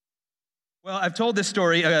Well, I've told this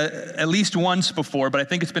story at least once before, but I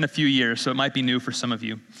think it's been a few years, so it might be new for some of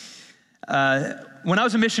you. When I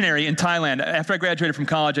was a missionary in Thailand, after I graduated from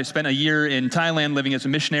college, I spent a year in Thailand living as a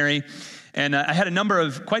missionary, and I had a number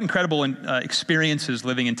of quite incredible experiences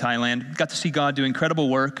living in Thailand. Got to see God do incredible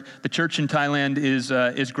work. The church in Thailand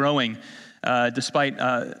is growing, despite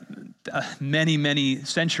many, many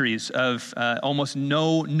centuries of almost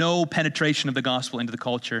no penetration of the gospel into the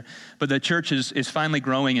culture. But the church is finally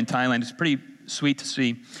growing in Thailand. It's pretty sweet to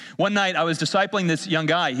see. One night, I was discipling this young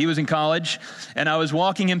guy. He was in college, and I was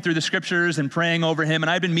walking him through the scriptures and praying over him, and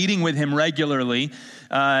I'd been meeting with him regularly,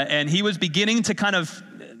 and he was beginning to kind of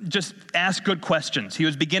just ask good questions. He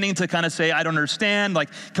was beginning to kind of say, I don't understand, like,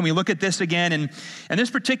 can we look at this again? And this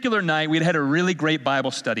particular night, we had a really great Bible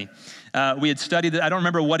study. We had studied, I don't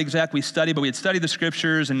remember what exactly we studied, but we had studied the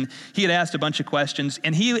scriptures, and he had asked a bunch of questions,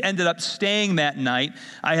 and he ended up staying that night.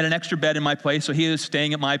 I had an extra bed in my place, so he was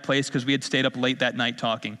staying at my place because we had stayed up late that night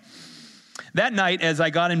talking. That night, as I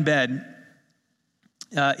got in bed,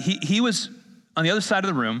 he was on the other side of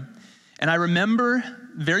the room, and I remember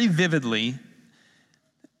very vividly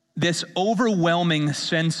this overwhelming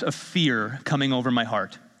sense of fear coming over my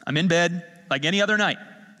heart. I'm in bed like any other night.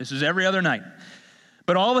 This is every other night.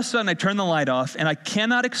 But all of a sudden, I turn the light off, and I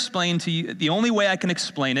cannot explain to you, the only way I can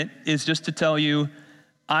explain it is just to tell you,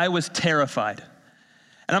 I was terrified.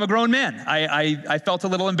 And I'm a grown man. I felt a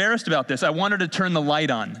little embarrassed about this. I wanted to turn the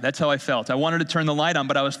light on. That's how I felt. I wanted to turn the light on,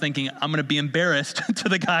 but I was thinking, I'm going to be embarrassed to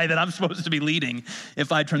the guy that I'm supposed to be leading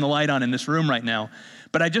if I turn the light on in this room right now.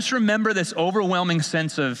 But I just remember this overwhelming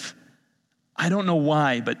sense of, I don't know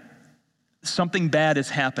why, but something bad is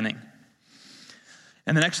happening.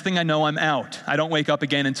 And the next thing I know, I'm out. I don't wake up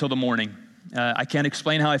again until the morning. I can't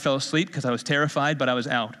explain how I fell asleep because I was terrified, but I was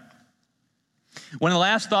out. One of the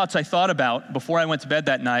last thoughts I thought about before I went to bed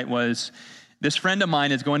that night was, this friend of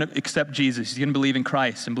mine is going to accept Jesus. He's going to believe in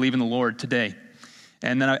Christ and believe in the Lord today.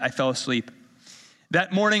 And then I fell asleep.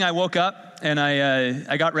 That morning I woke up and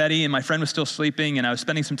I got ready, and my friend was still sleeping, and I was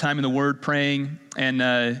spending some time in the Word praying. And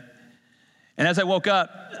as I woke up,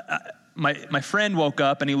 my friend woke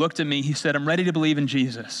up and he looked at me. He said, I'm ready to believe in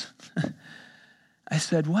Jesus. I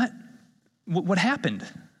said, what? What happened?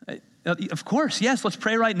 Of course, yes, let's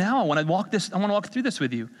pray right now. I want to walk through this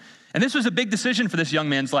with you. And this was a big decision for this young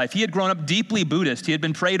man's life. He had grown up deeply Buddhist. He had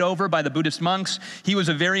been prayed over by the Buddhist monks. He was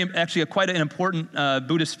quite an important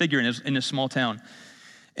Buddhist figure in his small town.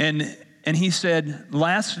 And he said,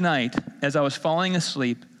 last night, as I was falling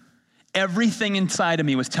asleep, everything inside of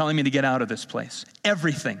me was telling me to get out of this place.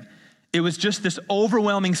 Everything. It was just this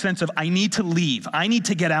overwhelming sense of, I need to leave. I need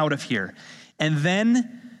to get out of here. And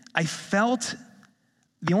then I felt,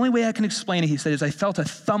 the only way I can explain it, he said, is I felt a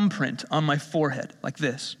thumbprint on my forehead, like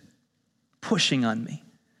this, pushing on me,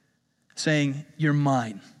 saying, you're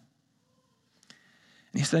mine.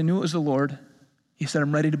 And he said, I knew it was the Lord. He said,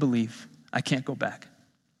 I'm ready to believe. I can't go back.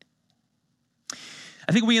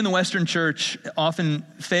 I think we in the Western church often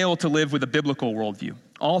fail to live with a biblical worldview,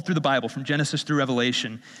 all through the Bible, from Genesis through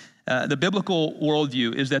Revelation. The biblical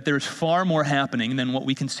worldview is that there's far more happening than what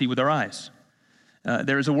we can see with our eyes.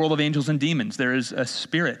 There is a world of angels and demons. There is a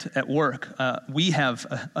spirit at work. We have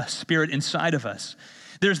a spirit inside of us.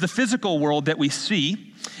 There's the physical world that we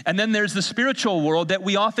see, and then there's the spiritual world that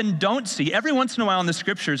we often don't see. Every once in a while in the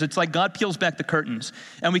scriptures, it's like God peels back the curtains,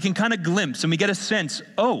 and we can kind of glimpse, and we get a sense,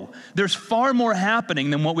 oh, there's far more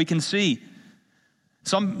happening than what we can see.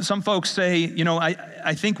 Some folks say,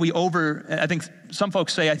 I think some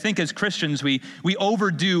folks say, I think as Christians, we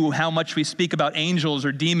overdo how much we speak about angels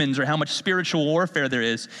or demons or how much spiritual warfare there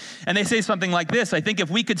is. And they say something like this: I think if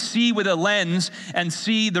we could see with a lens and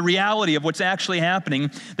see the reality of what's actually happening,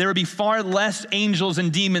 there would be far less angels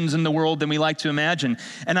and demons in the world than we like to imagine.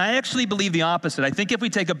 And I actually believe the opposite. I think if we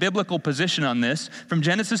take a biblical position on this, from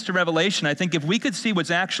Genesis to Revelation, I think if we could see what's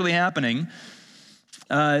actually happening,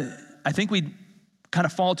 I think we'd kind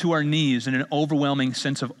of fall to our knees in an overwhelming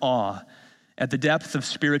sense of awe at the depth of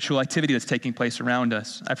spiritual activity that's taking place around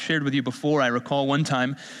us. I've shared with you before, I recall one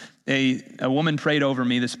time a woman prayed over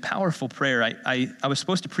me this powerful prayer. I was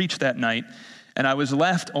supposed to preach that night, and I was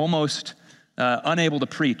left almost unable to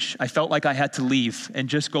preach. I felt like I had to leave and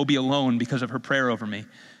just go be alone because of her prayer over me.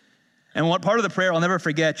 And one part of the prayer I'll never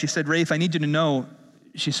forget, she said, Rafe, I need you to know,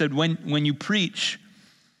 she said, when you preach,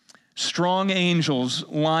 strong angels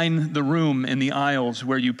line the room in the aisles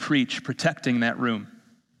where you preach, protecting that room.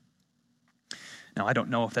 Now, I don't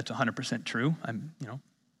know if that's 100% true.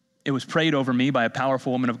 It was prayed over me by a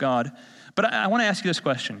powerful woman of God. But I want to ask you this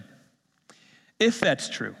question. If that's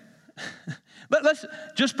true, let's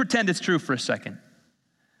just pretend it's true for a second.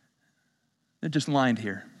 They're just lined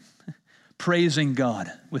here. praising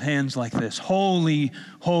God with hands like this. Holy,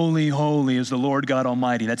 holy, holy is the Lord God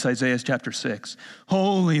Almighty. That's Isaiah chapter 6.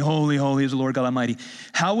 Holy, holy, holy is the Lord God Almighty.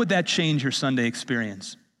 How would that change your Sunday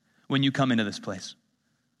experience when you come into this place?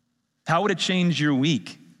 How would it change your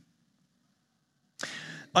week?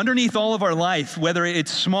 Underneath all of our life, whether it's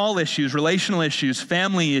small issues, relational issues,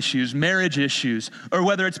 family issues, marriage issues, or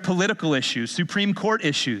whether it's political issues, Supreme Court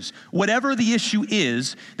issues, whatever the issue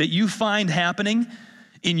is that you find happening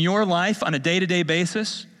in your life on a day-to-day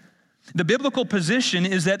basis, the biblical position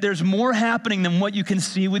is that there's more happening than what you can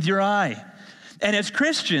see with your eye. And as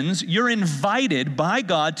Christians, you're invited by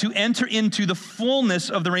God to enter into the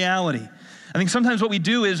fullness of the reality. I think sometimes what we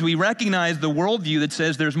do is we recognize the worldview that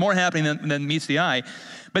says there's more happening than meets the eye.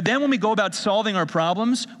 But then when we go about solving our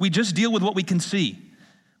problems, we just deal with what we can see.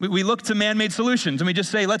 We look to man-made solutions and we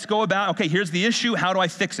just say, let's go about, okay, here's the issue, how do I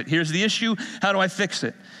fix it? Here's the issue, how do I fix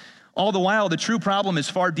it? All the while, the true problem is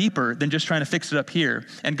far deeper than just trying to fix it up here.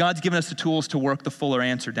 And God's given us the tools to work the fuller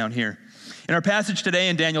answer down here. In our passage today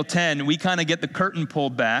in Daniel 10, we kind of get the curtain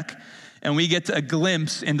pulled back and we get a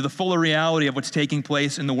glimpse into the fuller reality of what's taking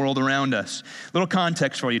place in the world around us. Little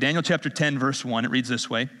context for you. Daniel chapter 10, verse 1, it reads this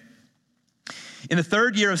way. In the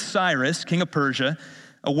 3rd year of Cyrus, king of Persia,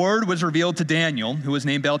 a word was revealed to Daniel, who was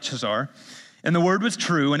named Belteshazzar, and the word was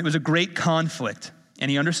true, and it was a great conflict. And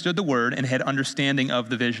he understood the word and had understanding of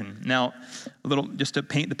the vision. Now, a little, just to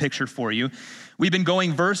paint the picture for you, we've been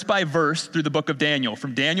going verse by verse through the book of Daniel,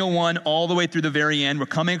 from Daniel 1 all the way through the very end. We're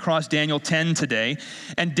coming across Daniel 10 today.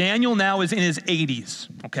 And Daniel now is in his 80s,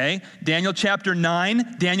 okay? Daniel chapter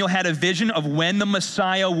 9, Daniel had a vision of when the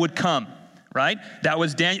Messiah would come, right? That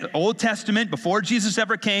was Daniel, Old Testament, before Jesus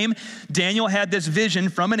ever came. Daniel had this vision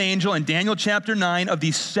from an angel in Daniel chapter 9 of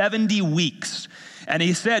these 70 weeks. And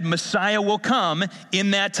he said, Messiah will come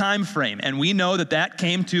in that time frame. And we know that that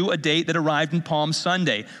came to a date that arrived in Palm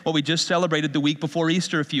Sunday, what we just celebrated the week before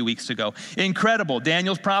Easter a few weeks ago. Incredible.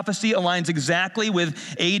 Daniel's prophecy aligns exactly with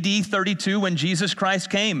AD 32 when Jesus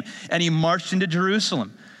Christ came and he marched into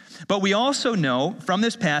Jerusalem. But we also know from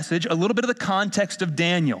this passage a little bit of the context of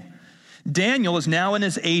Daniel. Daniel is now in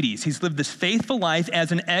his 80s. He's lived this faithful life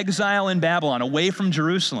as an exile in Babylon, away from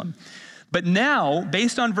Jerusalem. But now,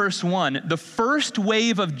 based on verse 1, the first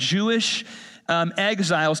wave of Jewish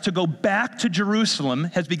exiles to go back to Jerusalem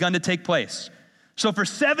has begun to take place. So for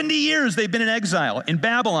 70 years, they've been in exile in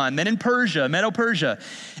Babylon, then in Persia, Medo-Persia.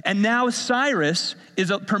 And now Cyrus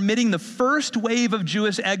is permitting the first wave of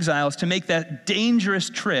Jewish exiles to make that dangerous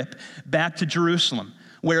trip back to Jerusalem,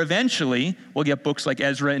 where eventually we'll get books like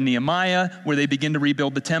Ezra and Nehemiah, where they begin to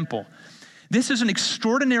rebuild the temple. This is an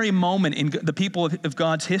extraordinary moment in the people of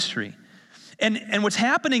God's history. And what's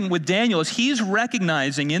happening with Daniel is he's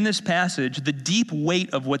recognizing in this passage the deep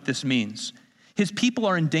weight of what this means. His people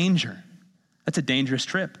are in danger. That's a dangerous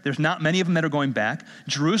trip. There's not many of them that are going back.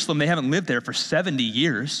 Jerusalem, they haven't lived there for 70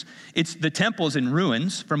 years. The temple is in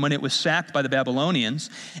ruins from when it was sacked by the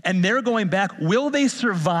Babylonians. And they're going back. Will they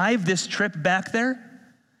survive this trip back there?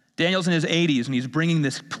 Daniel's in his 80s and he's bringing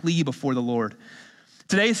this plea before the Lord.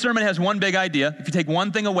 Today's sermon has one big idea. If you take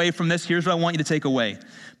one thing away from this, here's what I want you to take away.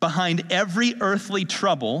 Behind every earthly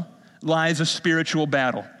trouble lies a spiritual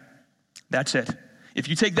battle. That's it. If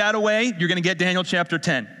you take that away, you're going to get Daniel chapter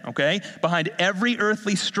 10, okay? Behind every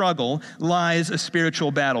earthly struggle lies a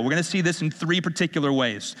spiritual battle. We're going to see this in 3 particular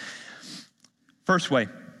ways. First way,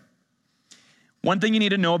 one thing you need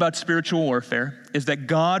to know about spiritual warfare is that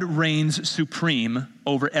God reigns supreme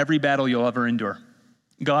over every battle you'll ever endure.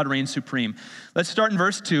 God reigns supreme. Let's start in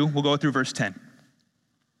verse 2. We'll go through verse 10.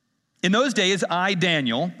 In those days, I,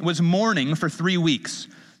 Daniel, was mourning for 3 weeks.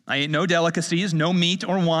 I ate no delicacies, no meat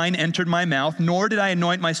or wine entered my mouth, nor did I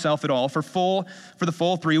anoint myself at all for the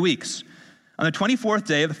full 3 weeks. On the 24th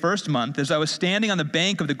day of the first month, as I was standing on the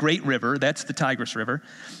bank of the great river, that's the Tigris River,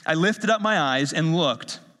 I lifted up my eyes and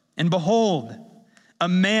looked, and behold, a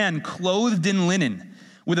man clothed in linen,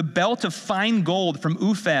 with a belt of fine gold from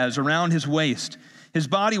Uphaz around his waist. His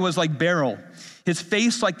body was like beryl, his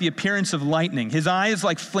face like the appearance of lightning, his eyes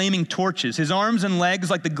like flaming torches, his arms and legs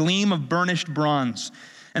like the gleam of burnished bronze,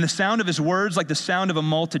 and the sound of his words like the sound of a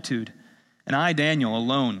multitude. And I, Daniel,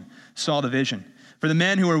 alone saw the vision. For the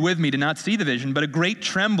men who were with me did not see the vision, but a great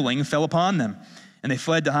trembling fell upon them, and they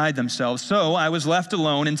fled to hide themselves. So I was left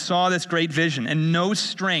alone and saw this great vision, and no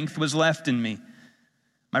strength was left in me.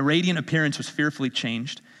 My radiant appearance was fearfully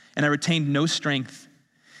changed, and I retained no strength.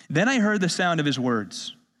 Then I heard the sound of his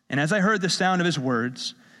words, and as I heard the sound of his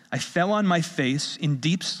words, I fell on my face in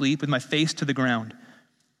deep sleep with my face to the ground.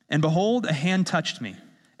 And behold, a hand touched me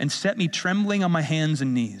and set me trembling on my hands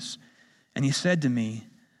and knees. And he said to me,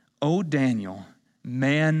 O Daniel,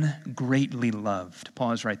 man greatly loved.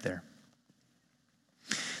 Pause right there.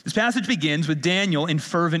 This passage begins with Daniel in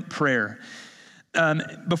fervent prayer.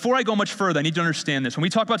 Before I go much further, I need to understand this. When we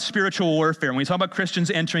talk about spiritual warfare, when we talk about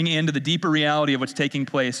Christians entering into the deeper reality of what's taking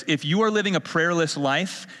place, if you are living a prayerless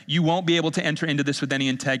life, you won't be able to enter into this with any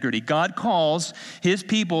integrity. God calls his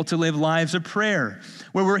people to live lives of prayer,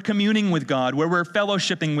 where we're communing with God, where we're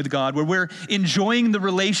fellowshipping with God, where we're enjoying the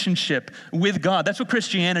relationship with God. That's what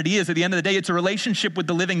Christianity is. At the end of the day, it's a relationship with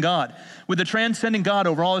the living God, with the transcendent God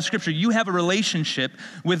over all of Scripture. You have a relationship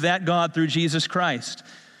with that God through Jesus Christ.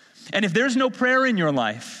 And if there's no prayer in your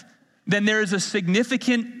life, then there is a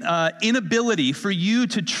significant inability for you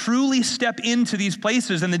to truly step into these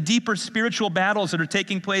places and the deeper spiritual battles that are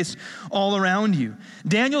taking place all around you.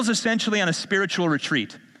 Daniel's essentially on a spiritual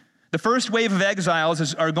retreat. The first wave of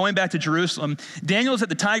exiles are going back to Jerusalem. Daniel's at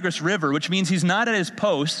the Tigris River, which means he's not at his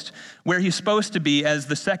post where he's supposed to be as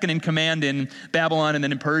the second in command in Babylon and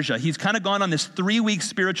then in Persia. He's kind of gone on this 3-week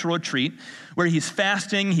spiritual retreat where he's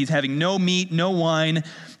fasting, he's having no meat, no wine,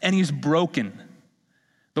 and he's broken.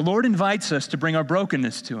 The Lord invites us to bring our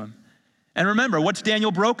brokenness to him. And remember, what's Daniel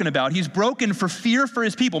broken about? He's broken for fear for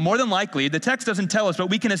his people. More than likely, the text doesn't tell us, but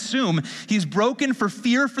we can assume he's broken for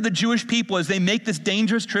fear for the Jewish people as they make this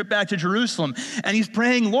dangerous trip back to Jerusalem. And he's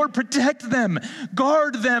praying, Lord, protect them,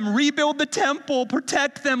 guard them, rebuild the temple,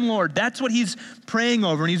 protect them, Lord. That's what he's praying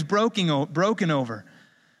over, and he's broken over.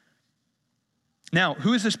 Now,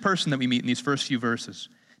 who is this person that we meet in these first few verses?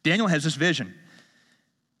 Daniel has this vision.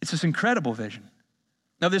 It's this incredible vision.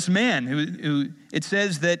 Now, this man who it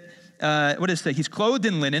says that, what does it say? He's clothed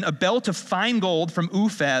in linen, a belt of fine gold from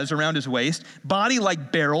Uphaz around his waist, body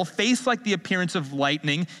like beryl, face like the appearance of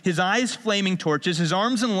lightning, his eyes flaming torches, his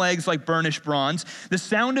arms and legs like burnished bronze. The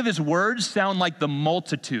sound of his words sound like the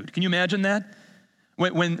multitude. Can you imagine that?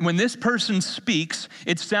 When this person speaks,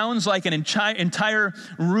 it sounds like an entire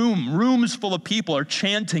rooms full of people are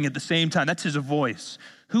chanting at the same time. That's his voice.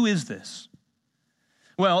 Who is this?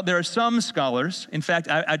 Well, there are some scholars, in fact,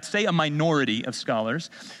 I'd say a minority of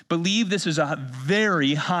scholars, believe this is a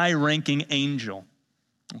very high-ranking angel,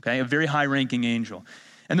 okay, a very high-ranking angel.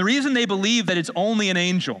 And the reason they believe that it's only an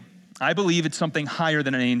angel, I believe it's something higher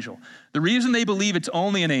than an angel. The reason they believe it's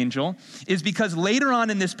only an angel is because later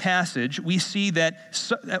on in this passage, we see that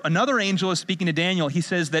another angel is speaking to Daniel. He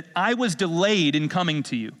says that I was delayed in coming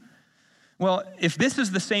to you. Well, if this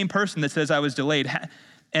is the same person that says I was delayed,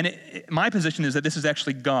 and my position is that this is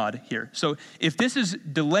actually God here. So if this is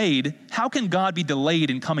delayed, how can God be delayed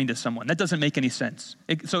in coming to someone? That doesn't make any sense.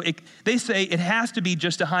 They say it has to be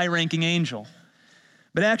just a high-ranking angel.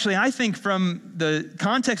 But actually, I think from the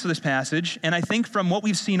context of this passage, and I think from what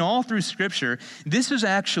we've seen all through Scripture, this is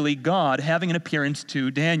actually God having an appearance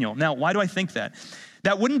to Daniel. Now, why do I think that?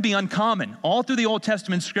 That wouldn't be uncommon. All through the Old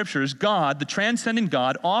Testament Scriptures, God, the transcendent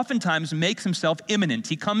God, oftentimes makes himself immanent.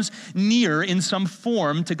 He comes near in some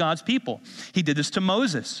form to God's people. He did this to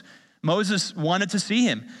Moses. Moses wanted to see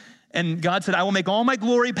him. And God said, I will make all my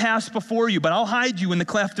glory pass before you, but I'll hide you in the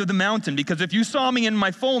cleft of the mountain, because if you saw me in my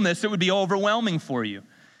fullness, it would be overwhelming for you.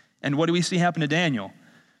 And what do we see happen to Daniel?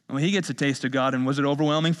 Well, he gets a taste of God, and was it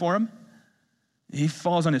overwhelming for him? He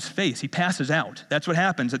falls on his face. He passes out. That's what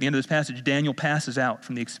happens at the end of this passage. Daniel passes out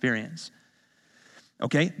from the experience.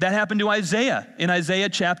 Okay, that happened to Isaiah in Isaiah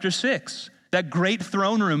chapter 6. That great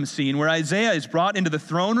throne room scene where Isaiah is brought into the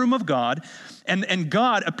throne room of God, and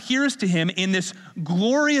God appears to him in this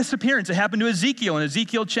glorious appearance. It happened to Ezekiel in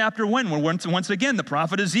Ezekiel chapter 1, where once again the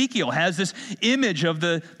prophet Ezekiel has this image of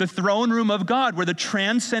the throne room of God where the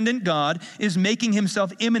transcendent God is making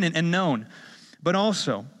himself immanent and known. But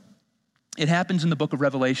also, it happens in the book of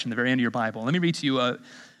Revelation, the very end of your Bible. Let me read to you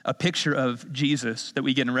a picture of Jesus that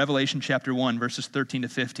we get in Revelation chapter 1, verses 13 to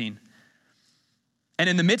 15. And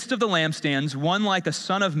in the midst of the lampstands, one like a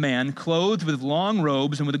son of man, clothed with long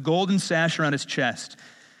robes and with a golden sash around his chest.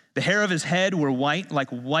 The hair of his head were white, like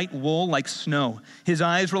white wool, like snow. His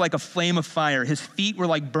eyes were like a flame of fire. His feet were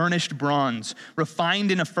like burnished bronze,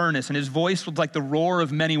 refined in a furnace, and his voice was like the roar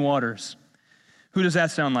of many waters. Who does that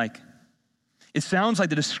sound like? It sounds like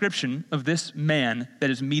the description of this man that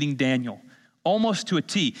is meeting Daniel, almost to a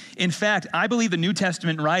T. In fact, I believe the New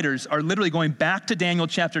Testament writers are literally going back to Daniel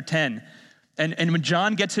chapter 10. And when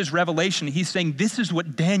John gets his revelation, he's saying, this is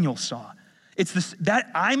what Daniel saw. It's this,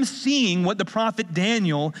 that I'm seeing what the prophet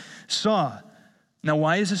Daniel saw. Now,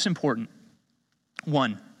 why is this important?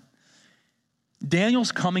 One,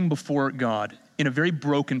 Daniel's coming before God in a very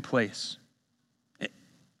broken place.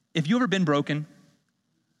 Have you ever been broken?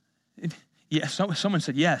 Yeah, someone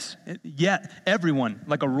said yes. Yeah, everyone,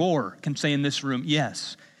 like a roar, can say in this room,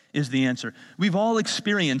 yes, is the answer. We've all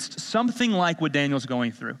experienced something like what Daniel's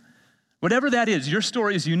going through, Whatever that is, your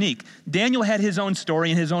story is unique. Daniel had his own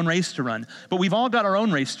story and his own race to run, but we've all got our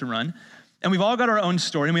own race to run, and we've all got our own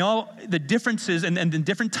story, and the differences and the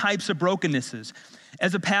different types of brokennesses.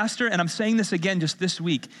 As a pastor, and I'm saying this again just this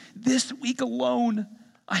week alone,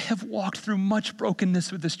 I have walked through much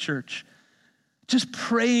brokenness with this church. Just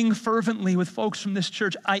praying fervently with folks from this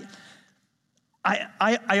church. I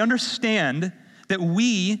understand that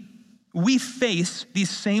we face these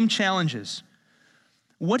same challenges.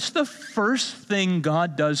 What's the first thing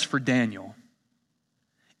God does for Daniel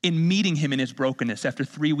in meeting him in his brokenness after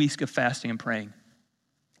 3 weeks of fasting and praying?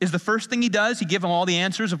 Is the first thing he does, he give him all the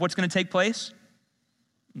answers of what's going to take place?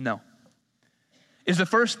 No. Is the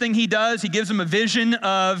first thing he does, he gives him a vision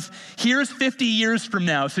of, here's 50 years from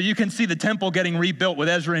now, so you can see the temple getting rebuilt with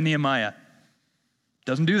Ezra and Nehemiah?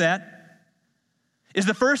 Doesn't do that. Is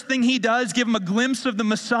the first thing he does give him a glimpse of the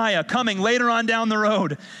Messiah coming later on down the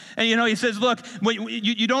road? And he says, look,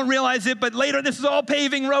 you don't realize it, but later this is all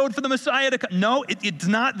paving road for the Messiah to come. No, it's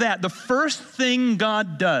not that. The first thing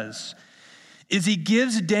God does is he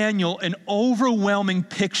gives Daniel an overwhelming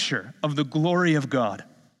picture of the glory of God.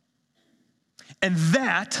 And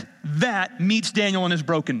that meets Daniel in his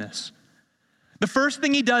brokenness. The first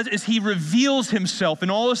thing he does is he reveals himself in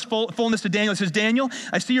all his fullness to Daniel. He says, Daniel,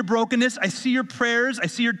 I see your brokenness. I see your prayers. I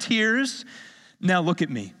see your tears. Now look at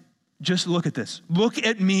me. Just look at this. Look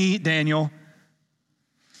at me, Daniel.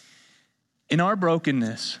 In our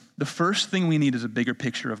brokenness, the first thing we need is a bigger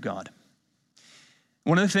picture of God.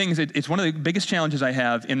 One of the things, it's one of the biggest challenges I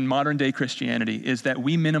have in modern day Christianity is that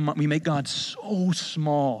we make God so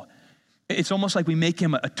small. It's almost like we make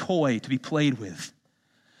him a toy to be played with.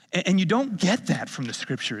 And you don't get that from the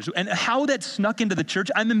scriptures. And how that snuck into the church,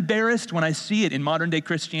 I'm embarrassed when I see it in modern day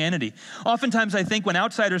Christianity. Oftentimes I think when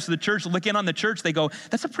outsiders to the church look in on the church, they go,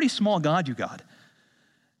 that's a pretty small God you got.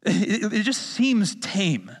 It just seems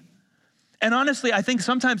tame. And honestly, I think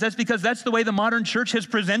sometimes that's because that's the way the modern church has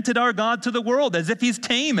presented our God to the world, as if he's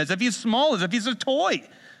tame, as if he's small, as if he's a toy.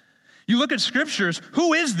 You look at scriptures,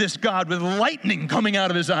 who is this God with lightning coming out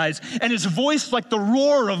of his eyes and his voice like the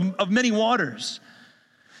roar of many waters?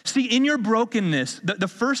 See, in your brokenness, the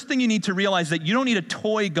first thing you need to realize that you don't need a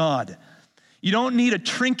toy God. You don't need a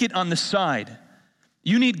trinket on the side.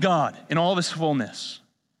 You need God in all of his fullness.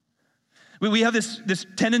 We have this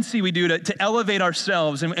tendency we do to elevate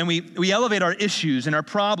ourselves, and we elevate our issues and our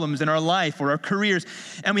problems in our life or our careers,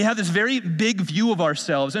 and we have this very big view of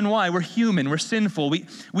ourselves. And why? We're human, we're sinful.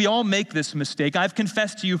 We all make this mistake. I've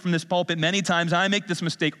confessed to you from this pulpit many times, I make this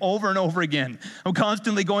mistake over and over again. I'm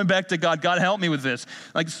constantly going back to God. God, help me with this.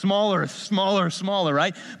 Like smaller,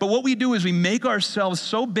 right? But what we do is we make ourselves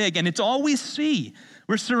so big, and it's all we see.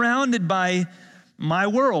 We're surrounded by my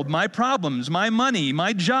world, my problems, my money,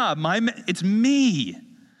 my job, it's me.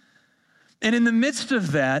 And in the midst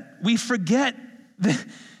of that, we forget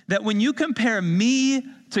that when you compare me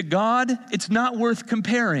to God, it's not worth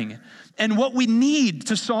comparing. And what we need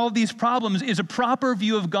to solve these problems is a proper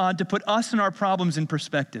view of God to put us and our problems in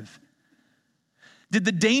perspective. Did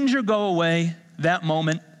the danger go away that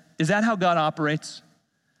moment? Is that how God operates?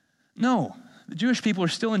 No. The Jewish people are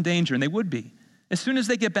still in danger, and they would be. As soon as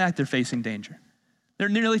they get back, they're facing danger. They're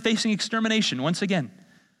nearly facing extermination once again.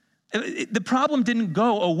 The problem didn't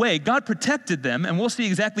go away. God protected them, and we'll see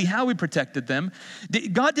exactly how he protected them.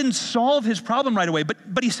 God didn't solve his problem right away,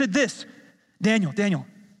 but he said this, Daniel,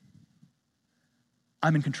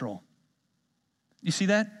 I'm in control. You see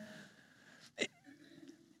that?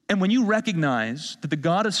 And when you recognize that the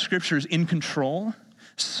God of Scripture is in control,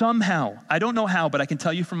 somehow, I don't know how, but I can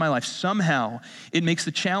tell you from my life, somehow it makes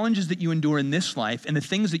the challenges that you endure in this life and the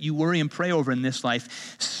things that you worry and pray over in this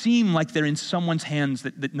life seem like they're in someone's hands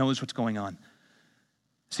that knows what's going on.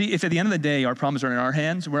 See, if at the end of the day our problems are in our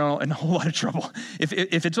hands, we're all in a whole lot of trouble. If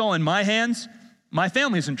it's all in my hands, my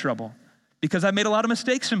family's in trouble because I've made a lot of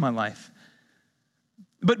mistakes in my life.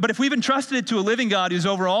 But if we've entrusted it to a living God who's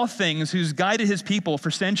over all things, who's guided his people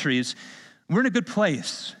for centuries, we're in a good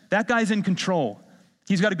place. That guy's in control.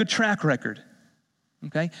 He's got a good track record,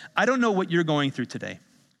 okay? I don't know what you're going through today,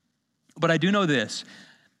 but I do know this.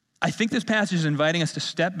 I think this passage is inviting us to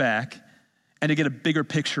step back and to get a bigger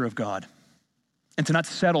picture of God and to not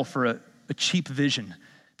settle for a cheap vision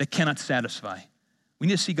that cannot satisfy. We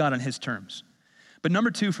need to see God on his terms. But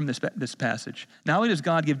number two from this passage, not only does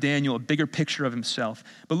God give Daniel a bigger picture of himself,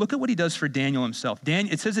 but look at what he does for Daniel himself.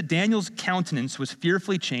 It says that Daniel's countenance was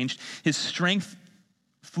fearfully changed. His strength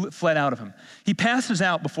fled out of him. He passes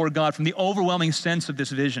out before God from the overwhelming sense of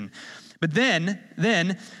this vision. But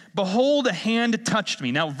then, behold, a hand touched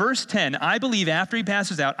me. Now, verse 10, I believe after he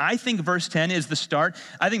passes out, I think verse 10 is the start.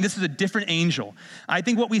 I think this is a different angel. I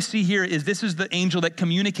think what we see here is this is the angel that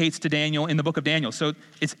communicates to Daniel in the book of Daniel. So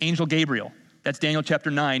it's angel Gabriel. That's Daniel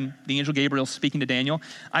chapter 9, the angel Gabriel speaking to Daniel.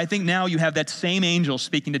 I think now you have that same angel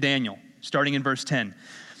speaking to Daniel, starting in verse 10.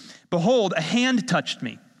 Behold, a hand touched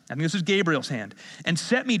me. I think this is Gabriel's hand. And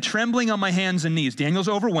set me trembling on my hands and knees. Daniel's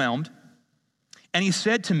overwhelmed. And he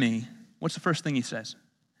said to me, what's the first thing he says?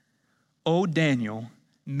 O Daniel,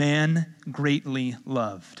 man greatly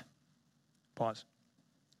loved. Pause.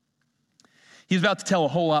 He's about to tell a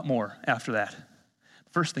whole lot more after that.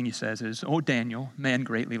 First thing he says is, O Daniel, man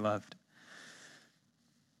greatly loved.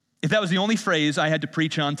 If that was the only phrase I had to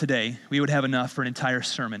preach on today, we would have enough for an entire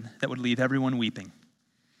sermon that would leave everyone weeping.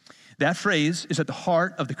 That phrase is at the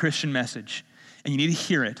heart of the Christian message, and you need to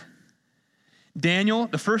hear it. Daniel,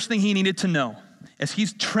 the first thing he needed to know, as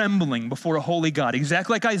he's trembling before a holy God,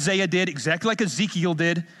 exactly like Isaiah did, exactly like Ezekiel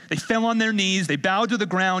did. They fell on their knees, they bowed to the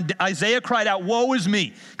ground. Isaiah cried out, woe is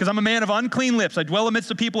me, because I'm a man of unclean lips. I dwell amidst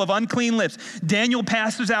the people of unclean lips. Daniel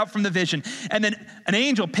passes out from the vision, and then an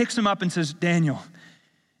angel picks him up and says, Daniel,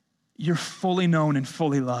 you're fully known and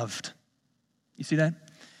fully loved. You see that?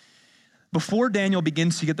 Before Daniel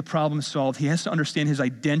begins to get the problem solved, he has to understand his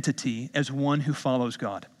identity as one who follows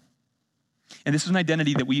God. And this is an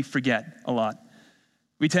identity that we forget a lot.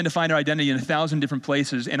 We tend to find our identity in 1,000 different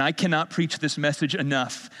places, and I cannot preach this message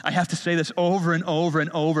enough. I have to say this over and over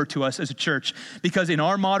and over to us as a church, because in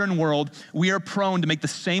our modern world, we are prone to make the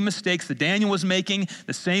same mistakes that Daniel was making,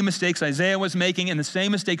 the same mistakes Isaiah was making, and the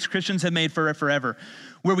same mistakes Christians have made forever,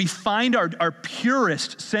 where we find our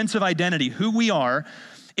purest sense of identity, who we are,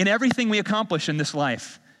 in everything we accomplish in this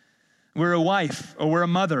life. We're a wife, or we're a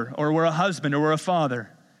mother, or we're a husband, or we're a father.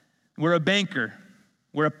 We're a banker,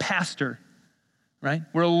 we're a pastor, right?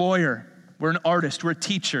 We're a lawyer, we're an artist, we're a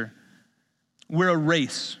teacher. We're a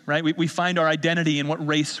race, right? We find our identity in what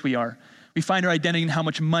race we are. We find our identity in how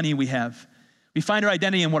much money we have. We find our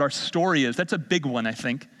identity in what our story is. That's a big one, I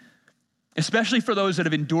think, especially for those that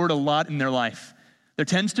have endured a lot in their life. There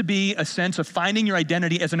tends to be a sense of finding your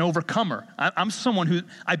identity as an overcomer. I'm someone who,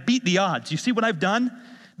 I beat the odds. You see what I've done?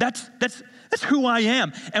 That's who I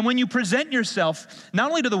am. And when you present yourself, not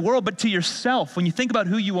only to the world, but to yourself, when you think about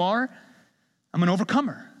who you are, I'm an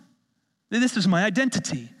overcomer. This is my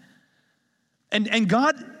identity. And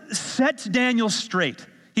God sets Daniel straight.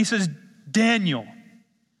 He says, Daniel,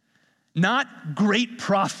 not great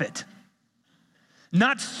prophet,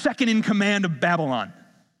 not second in command of Babylon.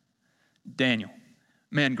 Daniel,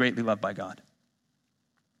 man greatly loved by God.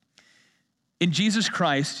 In Jesus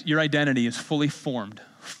Christ, your identity is fully formed,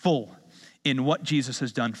 full in what Jesus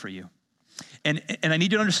has done for you. And I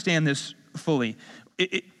need you to understand this fully.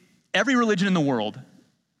 Every religion in the world,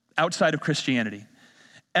 outside of Christianity,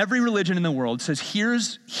 every religion in the world says,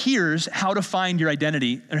 here's how to find your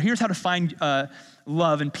identity, or here's how to find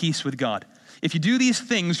love and peace with God. If you do these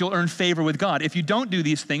things, you'll earn favor with God. If you don't do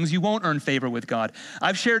these things, you won't earn favor with God.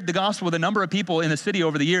 I've shared the gospel with a number of people in the city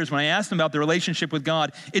over the years. When I asked them about their relationship with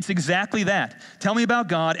God, it's exactly that. Tell me about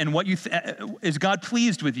God and what is God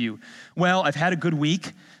pleased with you? Well, I've had a good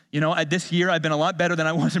week. This year I've been a lot better than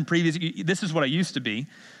I was in previous. This is what I used to be.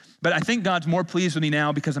 But I think God's more pleased with me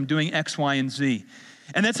now because I'm doing X, Y, and Z.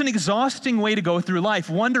 And that's an exhausting way to go through life,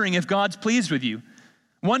 wondering if God's pleased with you.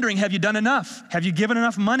 Wondering, have you done enough? Have you given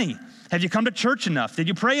enough money? Have you come to church enough? Did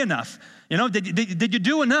you pray enough? Did you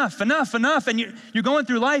do enough? And you're going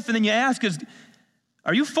through life, and then you ask,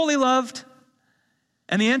 are you fully loved?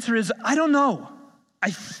 And the answer is, I don't know.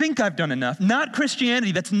 I think I've done enough. Not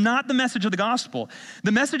Christianity. That's not the message of the gospel.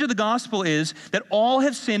 The message of the gospel is that all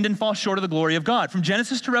have sinned and fall short of the glory of God. From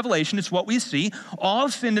Genesis to Revelation, it's what we see. All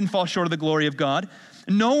have sinned and fall short of the glory of God.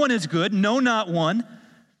 No one is good. No, not one.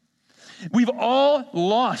 We've all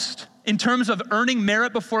lost in terms of earning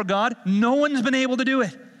merit before God. No one's been able to do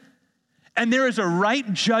it. And there is a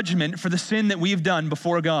right judgment for the sin that we've done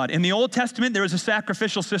before God. In the Old Testament, there was a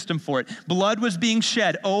sacrificial system for it. Blood was being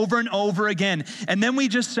shed over and over again. And then we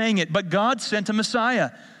just sang it, but God sent a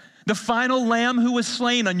Messiah, the final lamb who was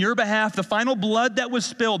slain on your behalf, the final blood that was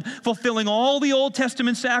spilled, fulfilling all the Old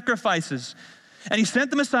Testament sacrifices. And he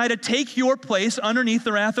sent the Messiah to take your place underneath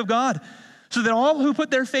the wrath of God, so that all who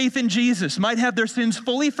put their faith in Jesus might have their sins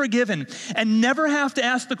fully forgiven and never have to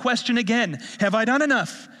ask the question again, have I done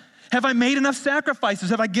enough? Have I made enough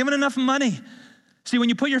sacrifices? Have I given enough money? See, when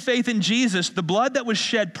you put your faith in Jesus, the blood that was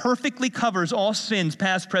shed perfectly covers all sins,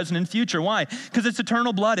 past, present, and future. Why? Because it's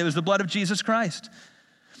eternal blood. It was the blood of Jesus Christ.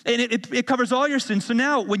 And it covers all your sins. So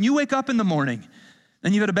now, when you wake up in the morning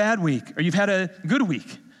and you've had a bad week or you've had a good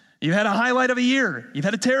week, You had a highlight of a year. You've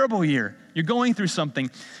had a terrible year. You're going through something.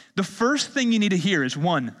 The first thing you need to hear is,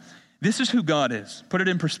 one, this is who God is. Put it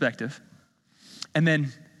in perspective. And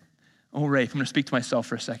then, oh, Rafe, I'm going to speak to myself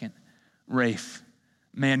for a second. Rafe,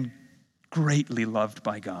 man, greatly loved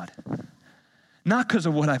by God. Not because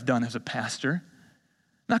of what I've done as a pastor,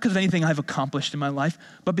 not because of anything I've accomplished in my life,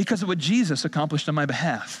 but because of what Jesus accomplished on my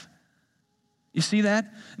behalf. You see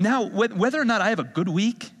that? Now, whether or not I have a good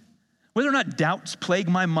week, whether or not doubts plague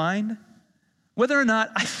my mind, whether or not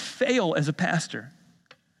I fail as a pastor,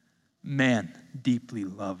 man, deeply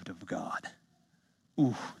loved of God.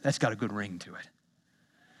 Ooh, that's got a good ring to it.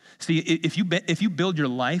 See, if you build your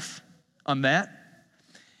life on that,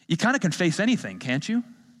 you kind of can face anything, can't you?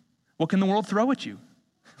 What can the world throw at you?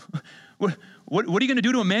 What are you going to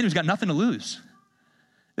do to a man who's got nothing to lose?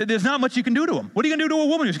 There's not much you can do to him. What are you going to do to a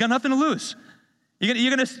woman who's got nothing to lose?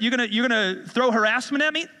 You're going to throw harassment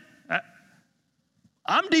at me?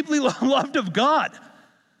 I'm deeply loved of God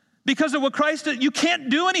because of what Christ did. You can't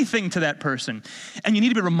do anything to that person. And you need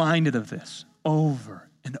to be reminded of this over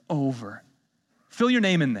and over. Fill your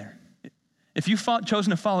name in there. If you've chosen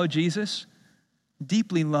to follow Jesus,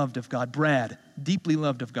 deeply loved of God. Brad, deeply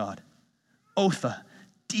loved of God. Otha,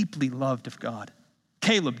 deeply loved of God.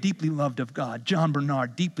 Caleb, deeply loved of God. John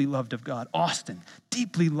Bernard, deeply loved of God. Austin,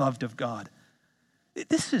 deeply loved of God.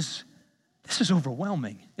 This is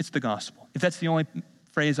overwhelming. It's the gospel. If that's the only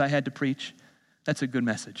phrase I had to preach, that's a good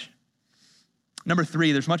message. Number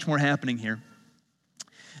 3, there's much more happening here.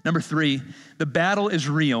 Number 3, the battle is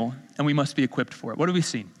real and we must be equipped for it. What have we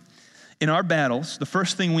seen? In our battles, the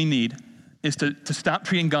first thing we need is to stop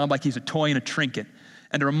treating God like he's a toy and a trinket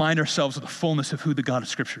and to remind ourselves of the fullness of who the God of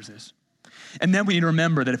Scriptures is. And then we need to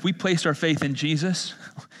remember that if we place our faith in Jesus,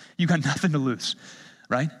 you got nothing to lose,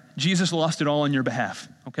 right? Jesus lost it all on your behalf,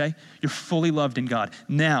 okay? You're fully loved in God.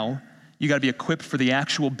 Now, you got to be equipped for the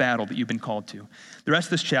actual battle that you've been called to. The rest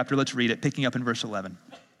of this chapter, let's read it, picking up in verse 11.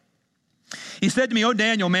 He said to me, "O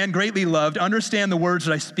Daniel, man greatly loved, understand the words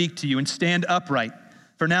that I speak to you and stand upright,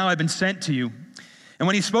 for now I've been sent to you." And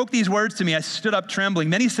when he spoke these words to me, I stood up trembling.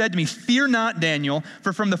 Then he said to me, "Fear not, Daniel,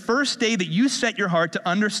 for from the first day that you set your heart to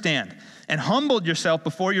understand and humbled yourself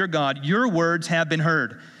before your God, your words have been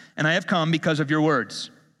heard, and I have come because of your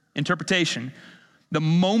words." Interpretation: the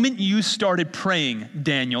moment you started praying,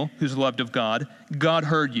 Daniel, who's loved of God, God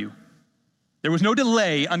heard you. There was no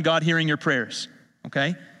delay on God hearing your prayers,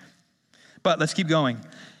 okay? But let's keep going.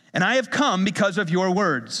 "And I have come because of your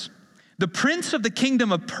words. The prince of the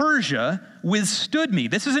kingdom of Persia withstood me."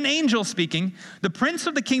 This is an angel speaking. "The prince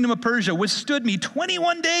of the kingdom of Persia withstood me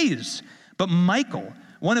 21 days. But Michael,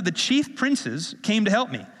 one of the chief princes, came to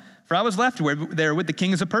help me. For I was left there with the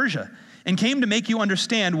kings of Persia, and came to make you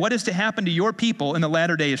understand what is to happen to your people in the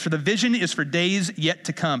latter days. For the vision is for days yet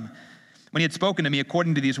to come." When he had spoken to me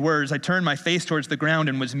according to these words, I turned my face towards the ground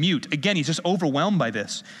and was mute. Again, he's just overwhelmed by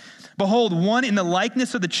this. "Behold, one in the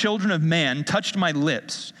likeness of the children of man touched my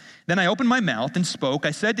lips. Then I opened my mouth and spoke.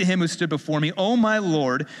 I said to him who stood before me, 'O my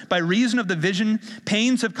Lord, by reason of the vision,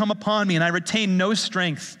 pains have come upon me, and I retain no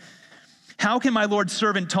strength. How can my Lord's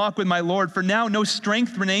servant talk with my Lord? For now no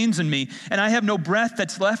strength remains in me, and I have no breath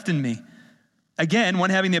that's left in me.' Again, one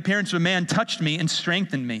having the appearance of a man touched me and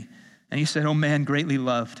strengthened me. And he said, 'O man greatly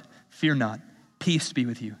loved, fear not, peace be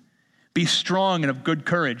with you. Be strong and of good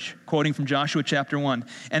courage,'" quoting from Joshua chapter 1.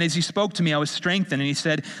 "And as he spoke to me, I was strengthened. And he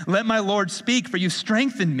said, 'Let my Lord speak, for you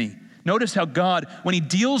strengthened me.'" Notice how God, when he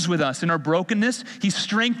deals with us in our brokenness, he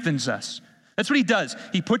strengthens us. That's what he does.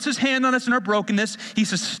 He puts his hand on us in our brokenness. He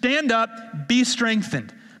says, "Stand up, be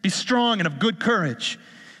strengthened, be strong and of good courage.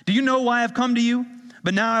 Do you know why I've come to you?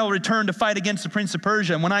 But now I will return to fight against the prince of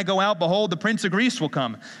Persia. And when I go out, behold, the prince of Greece will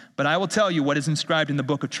come. But I will tell you what is inscribed in the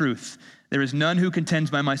book of truth. There is none who contends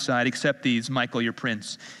by my side except these, Michael, your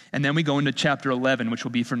prince." And then we go into chapter 11, which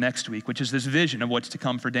will be for next week, which is this vision of what's to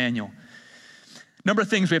come for Daniel. Number of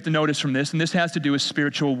things we have to notice from this, and this has to do with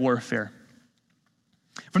spiritual warfare.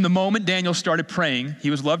 From the moment Daniel started praying, he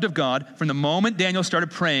was loved of God. From the moment Daniel started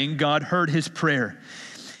praying, God heard his prayer.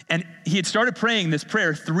 And he had started praying this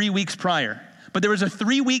prayer 3 weeks prior. But there was a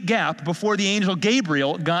 3-week gap before the angel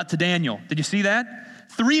Gabriel got to Daniel. Did you see that?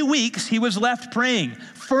 3 weeks he was left praying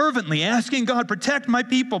fervently, asking God, protect my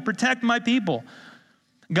people, protect my people.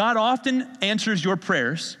 God often answers your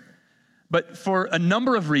prayers, but for a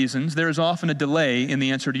number of reasons, there is often a delay in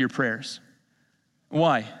the answer to your prayers.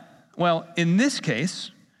 Why? Well, in this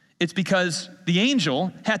case, it's because the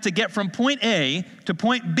angel had to get from point A to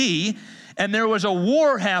point B, and there was a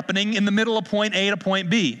war happening in the middle of point A to point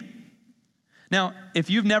B. Now, if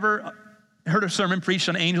you've never heard a sermon preached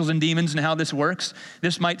on angels and demons and how this works,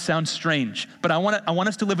 this might sound strange, but I want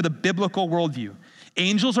us to live with a biblical worldview.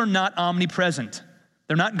 Angels are not omnipresent.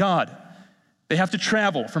 They're not God. They have to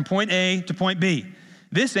travel from point A to point B.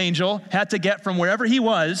 This angel had to get from wherever he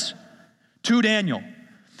was to Daniel.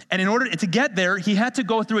 And in order to get there, he had to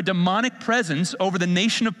go through a demonic presence over the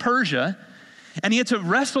nation of Persia, and he had to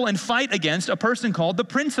wrestle and fight against a person called the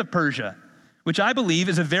Prince of Persia, which I believe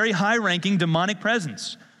is a very high-ranking demonic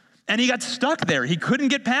presence. And he got stuck there. He couldn't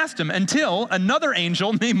get past him until another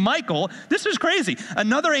angel named Michael, this is crazy,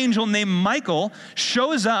 another angel named Michael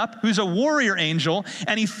shows up, who's a warrior angel,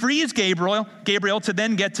 and he frees Gabriel to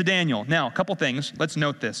then get to Daniel. Now, a couple things. Let's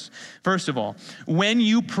note this. First of all, when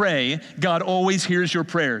you pray, God always hears your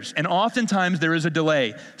prayers. And oftentimes there is a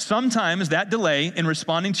delay. Sometimes that delay in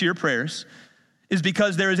responding to your prayers is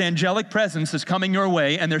because there is angelic presence that's coming your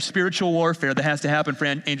way, and there's spiritual warfare that has to happen for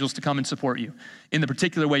angels to come and support you in the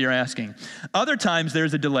particular way you're asking. Other times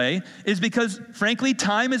there's a delay is because, frankly,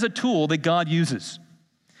 time is a tool that God uses.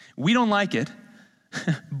 We don't like it,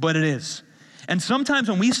 but it is. And sometimes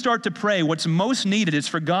when we start to pray, what's most needed is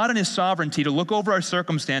for God in his sovereignty to look over our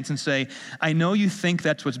circumstance and say, I know you think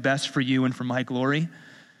that's what's best for you and for my glory,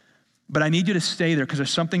 but I need you to stay there because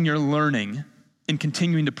there's something you're learning in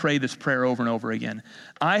continuing to pray this prayer over and over again.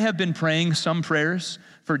 I have been praying some prayers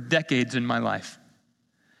for decades in my life,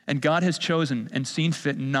 and God has chosen and seen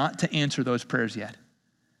fit not to answer those prayers yet.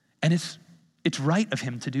 And it's right of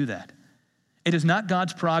him to do that. It is not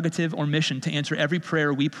God's prerogative or mission to answer every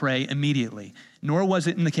prayer we pray immediately, nor was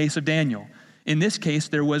it in the case of Daniel. In this case,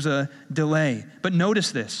 there was a delay. But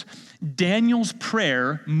notice this, Daniel's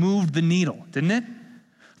prayer moved the needle, didn't it?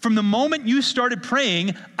 From the moment you started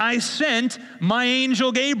praying, I sent my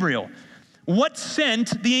angel Gabriel. What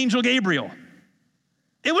sent the angel Gabriel?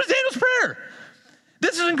 It was Daniel's prayer.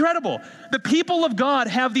 This is incredible. The people of God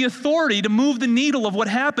have the authority to move the needle of what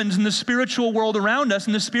happens in the spiritual world around us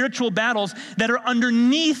and the spiritual battles that are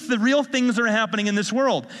underneath the real things that are happening in this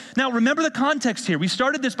world. Now, remember the context here. We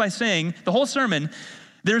started this by saying, the whole sermon,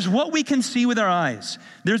 there's what we can see with our eyes.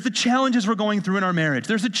 There's the challenges we're going through in our marriage.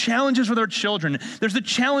 There's the challenges with our children. There's the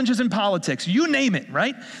challenges in politics. You name it,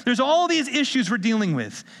 right? There's all these issues we're dealing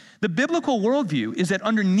with. The biblical worldview is that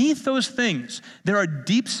underneath those things, there are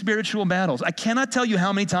deep spiritual battles. I cannot tell you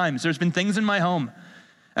how many times there's been things in my home,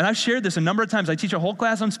 and I've shared this a number of times. I teach a whole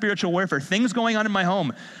class on spiritual warfare, things going on in my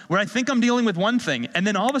home where I think I'm dealing with one thing, and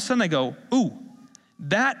then all of a sudden I go, ooh,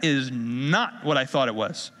 that is not what I thought it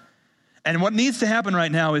was. And what needs to happen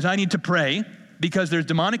right now is I need to pray because there's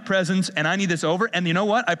demonic presence and I need this over. And you know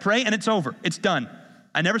what? I pray and it's over. It's done.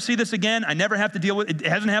 I never see this again. I never have to deal with it. It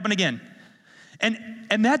hasn't happened again.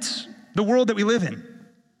 And that's the world that we live in.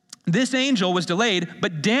 This angel was delayed,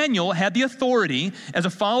 but Daniel had the authority as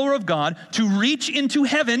a follower of God to reach into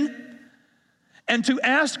heaven and to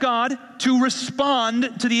ask God to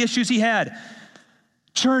respond to the issues he had.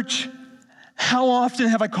 Church, how often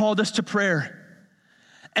have I called us to prayer?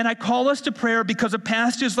 And I call us to prayer because of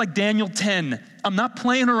passages like Daniel 10. I'm not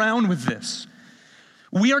playing around with this.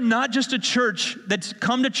 We are not just a church that's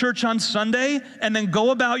come to church on Sunday and then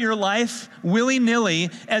go about your life willy-nilly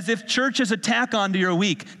as if church is a tack on to your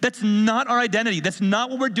week. That's not our identity. That's not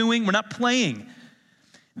what we're doing. We're not playing.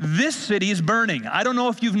 This city is burning. I don't know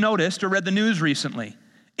if you've noticed or read the news recently.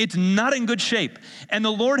 It's not in good shape. And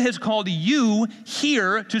the Lord has called you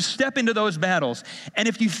here to step into those battles. And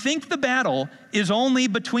if you think the battle is only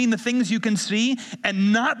between the things you can see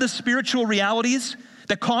and not the spiritual realities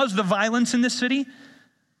that cause the violence in this city,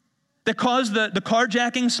 that cause the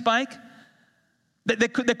carjacking spike,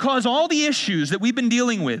 that cause all the issues that we've been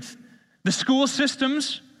dealing with, the school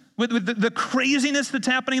systems, with the craziness that's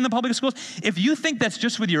happening in the public schools, if you think that's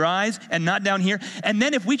just with your eyes and not down here, and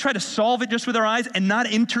then if we try to solve it just with our eyes and not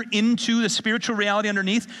enter into the spiritual reality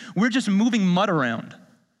underneath, we're just moving mud around.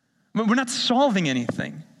 We're not solving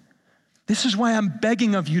anything. This is why I'm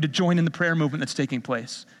begging of you to join in the prayer movement that's taking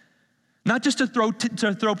place. Not just to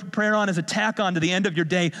throw prayer on as a tack on to the end of your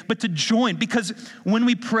day, but to join, because when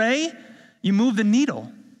we pray, you move the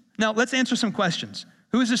needle. Now, let's answer some questions.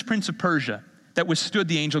 Who is this Prince of Persia that withstood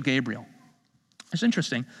the angel Gabriel? It's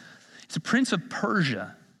interesting. It's a prince of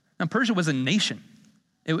Persia. Now, Persia was a nation.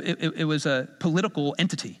 It was a political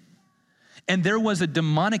entity. And there was a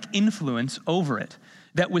demonic influence over it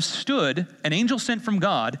that withstood an angel sent from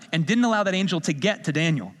God and didn't allow that angel to get to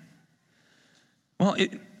Daniel. Well,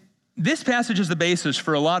 this passage is the basis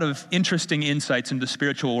for a lot of interesting insights into the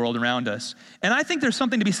spiritual world around us. And I think there's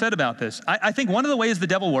something to be said about this. I think one of the ways the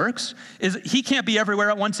devil works is he can't be everywhere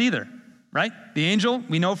at once either. Right? The angel,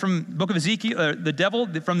 we know from the book of Ezekiel, the devil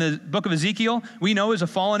from the book of Ezekiel, we know is a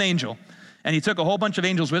fallen angel. And he took a whole bunch of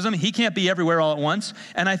angels with him. He can't be everywhere all at once.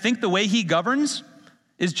 And I think the way he governs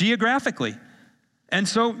is geographically. And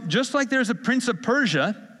so just like there's a prince of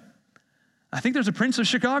Persia, I think there's a prince of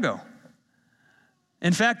Chicago.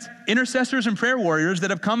 In fact, intercessors and prayer warriors that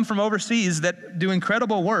have come from overseas that do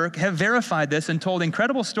incredible work have verified this and told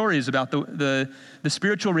incredible stories about the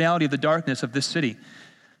spiritual reality of the darkness of this city.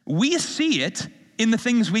 We see it in the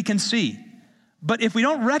things we can see. But if we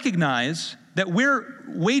don't recognize that we're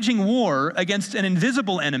waging war against an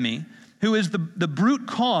invisible enemy who is the brute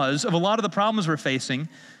cause of a lot of the problems we're facing,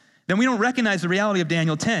 then we don't recognize the reality of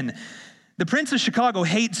Daniel 10. The Prince of Chicago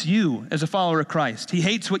hates you as a follower of Christ. He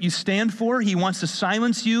hates what you stand for. He wants to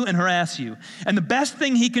silence you and harass you. And the best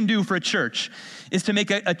thing he can do for a church is to make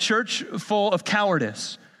a church full of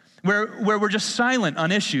cowardice, where we're just silent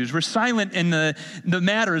on issues. We're silent in the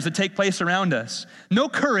matters that take place around us. No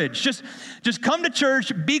courage. Just come to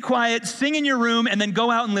church, be quiet, sing in your room, and then go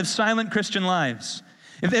out and live silent Christian lives.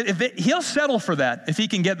 He'll settle for that if he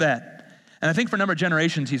can get that. And I think for a number of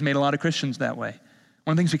generations, he's made a lot of Christians that way.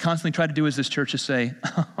 One of the things we constantly try to do as this church is say,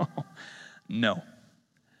 oh, no,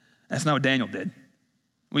 that's not what Daniel did.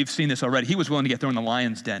 We've seen this already. He was willing to get thrown in the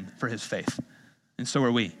lion's den for his faith, and so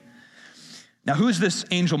are we. Now, who is this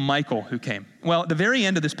angel Michael who came? Well, at the very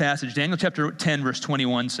end of this passage, Daniel chapter 10, verse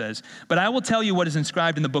 21 says, "But I will tell you what is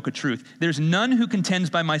inscribed in the book of truth. There's none who contends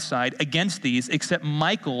by my side against these except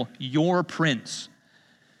Michael, your prince."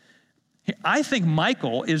 I think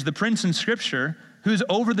Michael is the prince in Scripture who's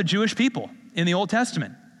over the Jewish people in the Old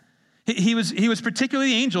Testament. He was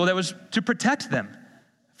particularly the angel that was to protect them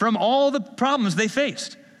from all the problems they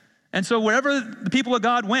faced. And so wherever the people of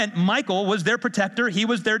God went, Michael was their protector. He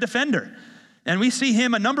was their defender. And we see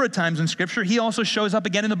him a number of times in Scripture. He also shows up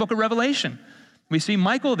again in the book of Revelation. We see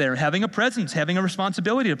Michael there having a presence, having a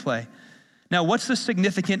responsibility to play. Now, what's the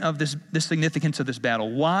significance of this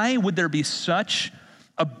battle? Why would there be such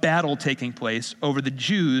a battle taking place over the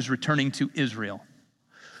Jews returning to Israel?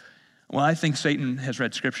 Well, I think Satan has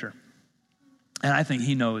read Scripture, and I think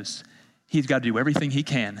he knows he's got to do everything he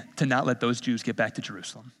can to not let those Jews get back to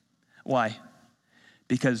Jerusalem. Why?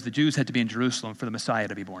 Because the Jews had to be in Jerusalem for the Messiah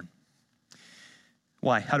to be born.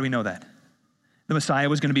 Why? How do we know that? The Messiah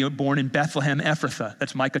was going to be born in Bethlehem Ephrathah.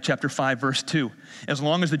 That's Micah chapter 5, verse 2. As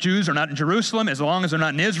long as the Jews are not in Jerusalem, as long as they're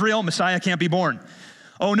not in Israel, Messiah can't be born.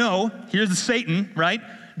 Oh no, here's the Satan, right?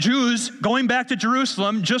 Jews going back to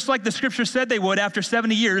Jerusalem, just like the Scripture said they would after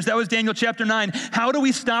 70 years. That was Daniel chapter 9. How do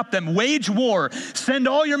we stop them? Wage war. Send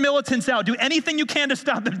all your militants out. Do anything you can to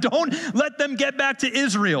stop them. Don't let them get back to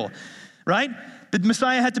Israel, right? The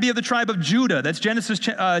Messiah had to be of the tribe of Judah. That's Genesis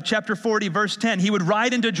chapter 40, verse 10. He would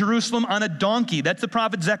ride into Jerusalem on a donkey. That's the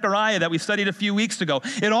prophet Zechariah that we studied a few weeks ago.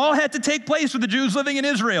 It all had to take place for the Jews living in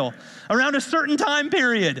Israel around a certain time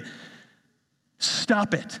period.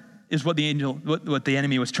 Stop it, is what the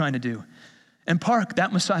enemy was trying to do. And that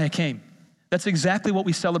Messiah came. That's exactly what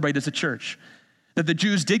we celebrate as a church. That the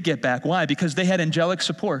Jews did get back. Why? Because they had angelic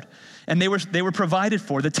support, and they were provided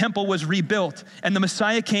for. The temple was rebuilt, and the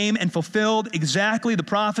Messiah came and fulfilled exactly the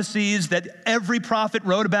prophecies that every prophet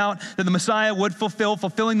wrote about, that the Messiah would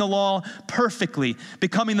fulfilling the law perfectly,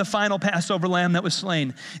 becoming the final Passover lamb that was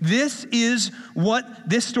slain. This is what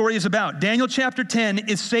this story is about. Daniel chapter 10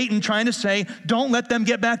 is Satan trying to say, don't let them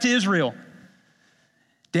get back to Israel.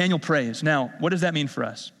 Daniel prays. Now, what does that mean for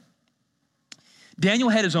us? Daniel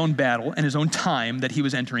had his own battle and his own time that he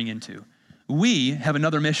was entering into. We have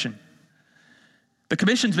another mission. The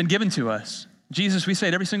commission's been given to us. Jesus, we say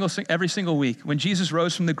it every single week. When Jesus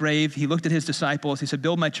rose from the grave, he looked at his disciples. He said,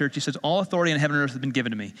 build my church. He says, all authority in heaven and earth has been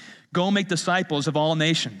given to me. Go make disciples of all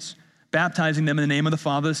nations, baptizing them in the name of the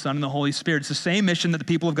Father, the Son, and the Holy Spirit. It's the same mission that the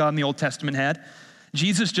people of God in the Old Testament had.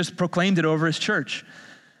 Jesus just proclaimed it over his church.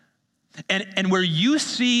 And where you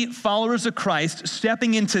see followers of Christ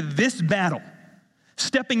stepping into this battle,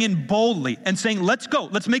 stepping in boldly and saying, let's go,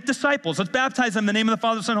 let's make disciples, let's baptize them in the name of the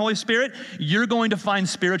Father, the Son, and Holy Spirit, you're going to find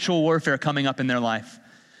spiritual warfare coming up in their life.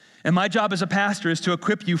 And my job as a pastor is to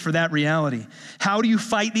equip you for that reality. How do you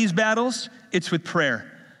fight these battles? It's with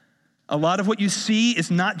prayer. A lot of what you see is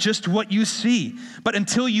not just what you see, but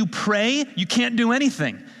until you pray, you can't do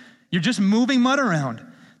anything. You're just moving mud around.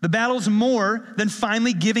 The battle's more than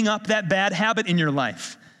finally giving up that bad habit in your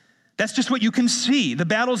life. That's just what you can see. The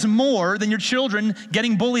battle's more than your children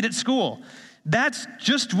getting bullied at school. That's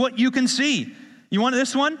just what you can see. You want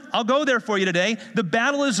this one? I'll go there for you today. The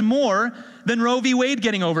battle is more than Roe v. Wade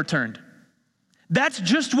getting overturned. That's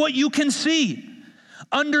just what you can see.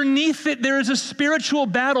 Underneath it, there is a spiritual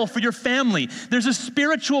battle for your family. There's a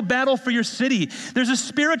spiritual battle for your city. There's a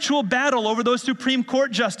spiritual battle over those Supreme Court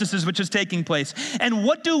justices which is taking place. And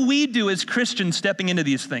what do we do as Christians stepping into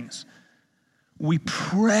these things? We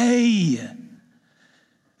pray.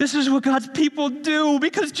 This is what God's people do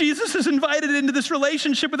because Jesus is invited into this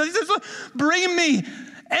relationship with us. He says, bring me,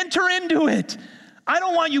 enter into it. I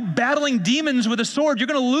don't want you battling demons with a sword. You're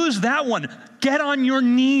going to lose that one. Get on your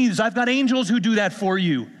knees. I've got angels who do that for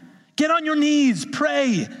you. Get on your knees,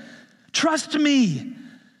 pray, trust me.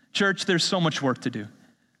 Church, there's so much work to do.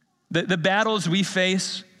 The battles we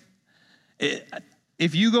face,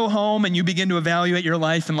 if you go home and you begin to evaluate your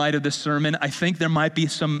life in light of this sermon, I think there might be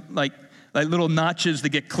some like little notches that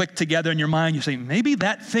get clicked together in your mind. You say, maybe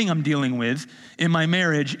that thing I'm dealing with in my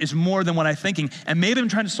marriage is more than what I'm thinking, and maybe I'm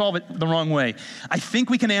trying to solve it the wrong way. I think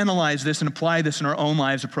we can analyze this and apply this in our own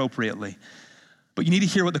lives appropriately. But you need to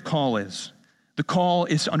hear what the call is. The call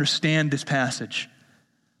is to understand this passage,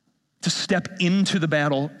 to step into the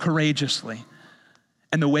battle courageously.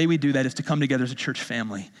 And the way we do that is to come together as a church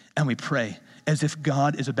family and we pray as if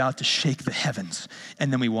God is about to shake the heavens.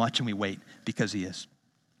 And then we watch and we wait because he is.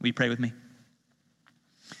 Will you pray with me?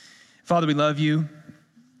 Father, we love you.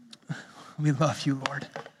 We love you, Lord.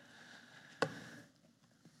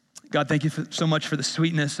 God, thank you so much for the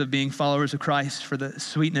sweetness of being followers of Christ, for the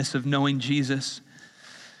sweetness of knowing Jesus.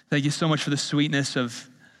 Thank you so much for the sweetness of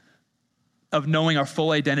knowing our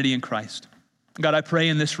full identity in Christ. God, I pray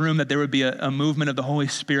in this room that there would be a movement of the Holy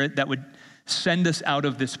Spirit that would send us out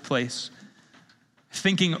of this place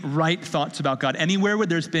thinking right thoughts about God. Anywhere where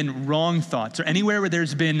there's been wrong thoughts or anywhere where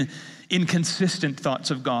there's been inconsistent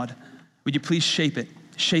thoughts of God, would you please shape it?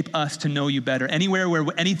 Shape us to know you better. Anywhere where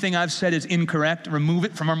anything I've said is incorrect, remove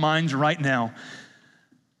it from our minds right now.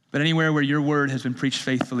 But anywhere where your word has been preached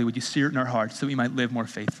faithfully, would you sear it in our hearts so that we might live more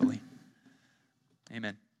faithfully?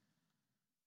 Amen.